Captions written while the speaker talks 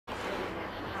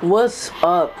What's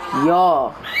up,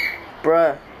 y'all?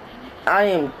 Bruh, I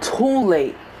am too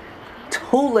late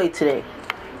today.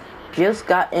 Just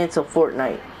got into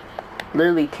Fortnite.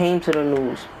 Literally came to the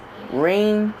news.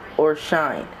 Rain or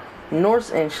shine.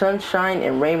 North and sunshine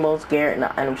and rainbows guaranteed in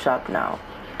the item shop now.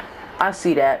 I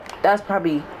see that. That's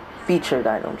probably featured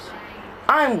items.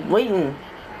 I'm waiting.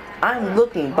 I'm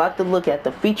about to look at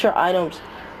the feature items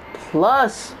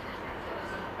plus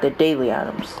the daily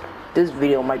items. This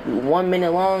video might be 1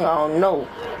 minute long, I don't know.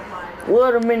 Will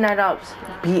the midnight ops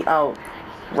be out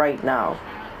right now?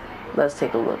 Let's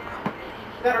take a look.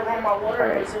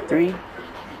 Alright, 3,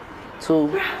 2,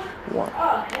 1.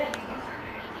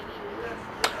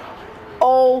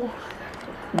 Oh,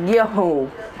 yo,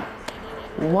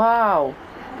 wow.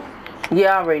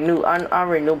 Yeah, I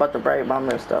already knew about the bright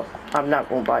bomber and stuff. I'm not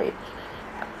gonna buy it.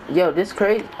 Yo, this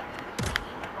crate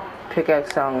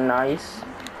pickaxe sound nice.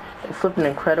 Flipping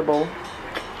incredible.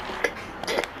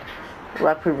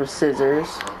 Rock paper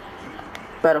scissors.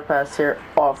 Battle pass here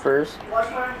offers.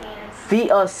 The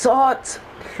assault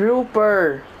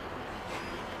trooper.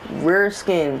 Rare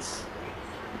skins.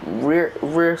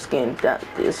 Rare skin. That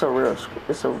it's a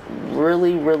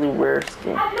really rare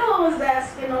skin. I knew it was that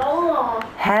skin all along.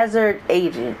 Hazard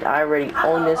agent. I already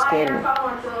own this skin.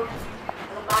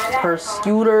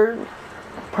 Persecutor.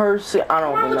 I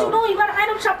don't even know. What you doing? You got an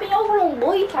item shop in your room,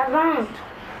 boy.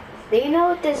 Do you know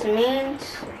what this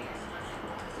means?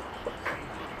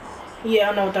 Yeah,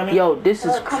 I know what that means. Yo, this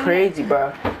is crazy,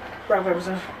 bro. Rock, paper,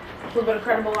 scissors. A little bit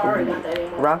incredible. I already got that in.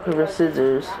 Rock, paper,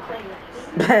 scissors.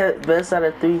 Best out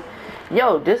of 3.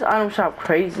 Yo, this item shop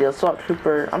crazy. Assault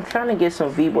trooper. I'm trying to get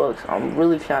some V-Bucks. I'm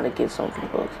really trying to get some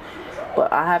V-Bucks.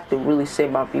 But I have to really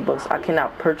save my V-Bucks. I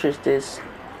cannot purchase this.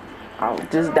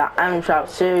 This is the item shop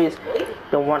series.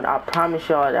 The one I promised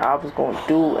y'all that I was going to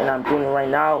do. And I'm doing it right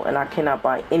now. And I cannot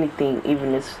buy anything.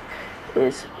 Even this.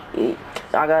 I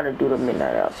gotta do the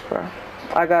midnight outs, bro.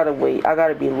 I gotta wait. I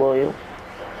gotta be loyal.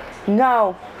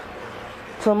 Now,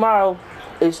 tomorrow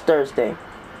is Thursday.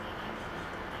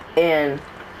 And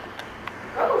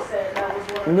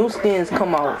new skins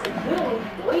come out.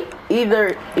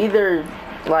 Either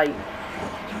like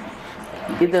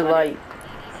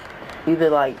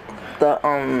the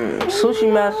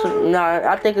sushi master.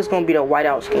 Nah, I think it's gonna be the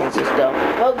whiteout skins and stuff.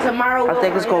 Well, tomorrow. I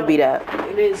think it's gonna be that.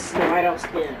 It is the whiteout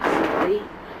skins. Ready?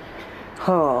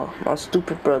 Oh, my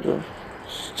stupid brother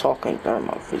is talking during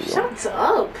my video. Shut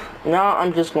up. Now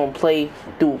I'm just gonna play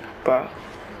through, bro.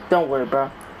 Don't worry, bro.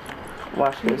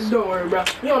 Watch this. Don't worry, bro.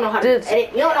 You don't know how to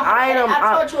edit. You don't know how to edit. I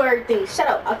taught you everything. Shut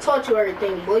up. I taught you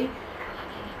everything, boy.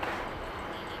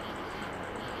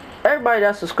 Everybody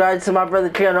that's subscribed to my brother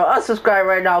channel, unsubscribe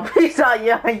right now. Peace out,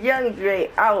 young Dre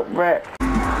out, bruh.